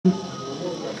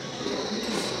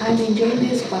I'm enjoying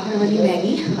this Paharwali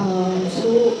Maggi.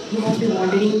 So you must be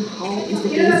wondering how is the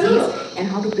taste is and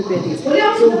how to prepare this.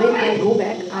 So when I go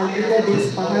back, I'll prepare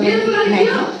this Paharwali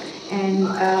Maggi, and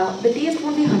the taste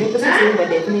won't be 100% same, but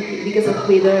definitely because of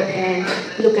weather and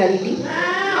locality.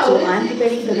 So I'm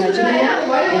preparing the Maggi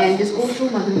and just go through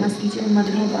Madhurima's kitchen and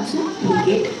Madhurima Basu. You'll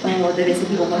get the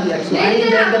recipe over here. So I'm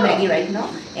enjoying the Maggi right now,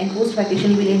 and post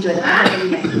vacation you will enjoy the Paharwali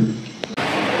Maggi.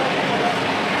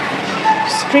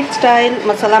 Street style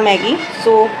masala Maggi.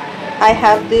 So I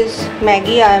have this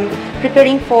Maggi. I am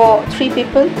preparing for 3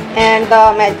 people, and the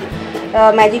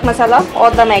magic masala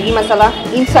or the Maggi masala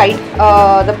inside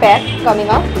the pack coming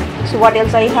up. So what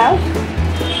else I have?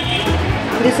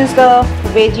 This is the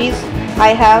veggies.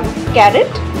 I have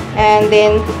carrot, and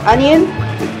then onion,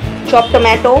 chopped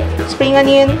tomato, spring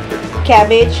onion,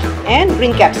 cabbage, and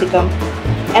green capsicum.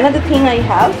 Another thing I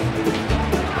have,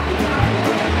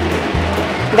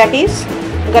 that is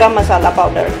garam masala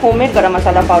powder, homemade garam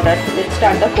masala powder. Let's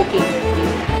start the cooking.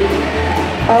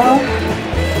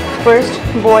 First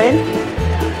boil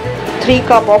 3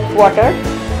 cups of water.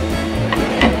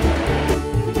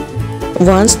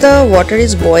 Once the water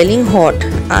is boiling hot,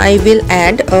 I will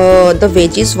add the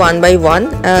veggies one by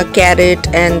one. Carrot,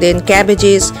 and then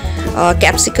cabbages,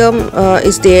 capsicum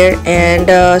is there,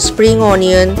 and spring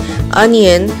onion.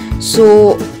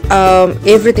 So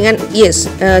everything, and yes,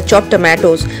 chopped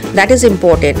tomatoes, that is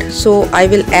important. So I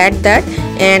will add that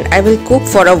and I will cook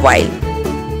for a while.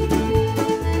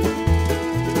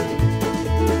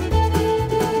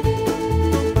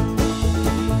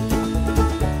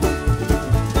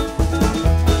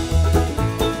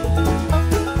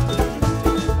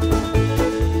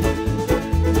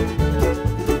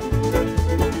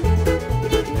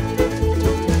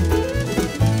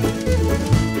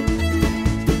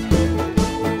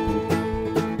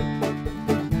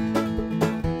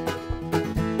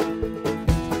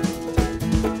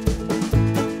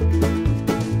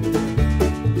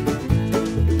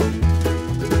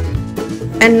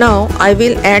 And now I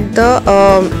will add the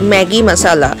Maggi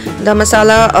masala, the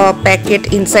masala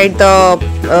packet inside the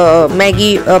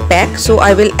Maggi pack. So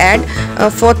I will add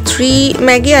for 3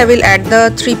 Maggi, I will add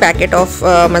the 3 packet of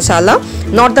masala,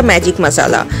 not the magic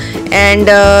masala. And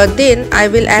then I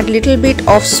will add little bit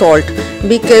of salt,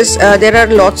 because there are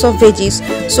lots of veggies,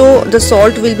 so the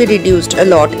salt will be reduced a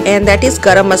lot. And that is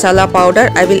garam masala powder.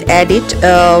 I will add it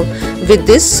with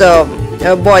this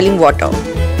boiling water.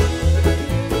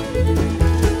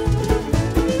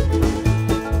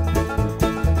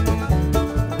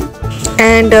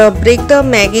 And break the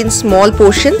Maggi in small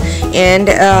portion and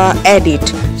add it,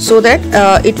 so that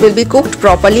it will be cooked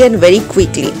properly and very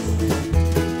quickly.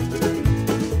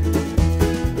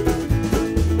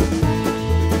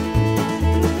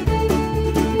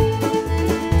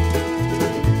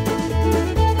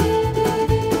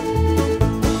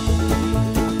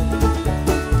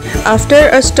 After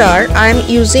a stir, I am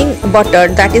using butter,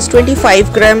 that is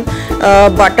 25 gram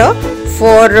butter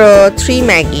for 3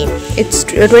 Maggi. It's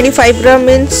 25 gram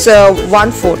means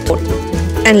 1/4.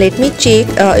 And let me check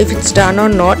if it's done or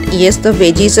not. Yes, the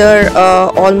veggies are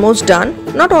almost done.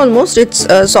 Not almost, it's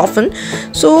softened.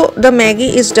 So the Maggi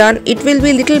is done. It will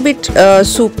be little bit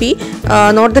soupy,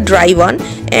 not the dry one.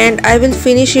 And I will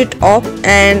finish it off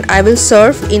and I will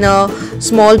serve in a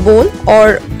small bowl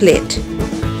or plate.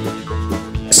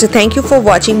 So thank you for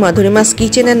watching Madhurima's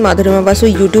Kitchen and Madhurima Basu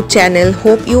YouTube channel.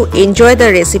 Hope you enjoy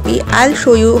the recipe. I'll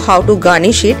show you how to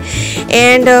garnish it,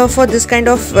 and for this kind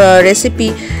of recipe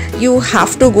you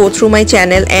have to go through my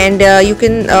channel, and you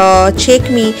can check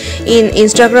me in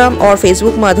Instagram or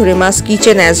Facebook, Madhurima's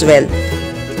Kitchen as well.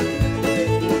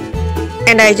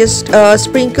 And I just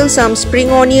sprinkle some spring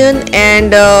onion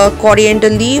and coriander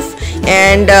leaf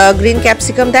and green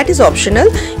capsicum, that is optional,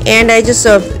 and I just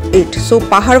serve it. So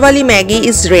Paharwali Maggi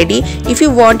is ready. If you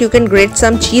want, you can grate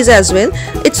some cheese as well,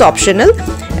 it's optional.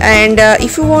 And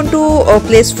if you want to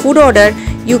place food order,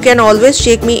 you can always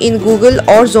check me in Google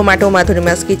or Zomato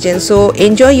Madhurima's Kitchen. So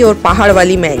enjoy your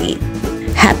Paharwali Maggi.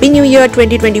 Happy New Year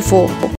 2024.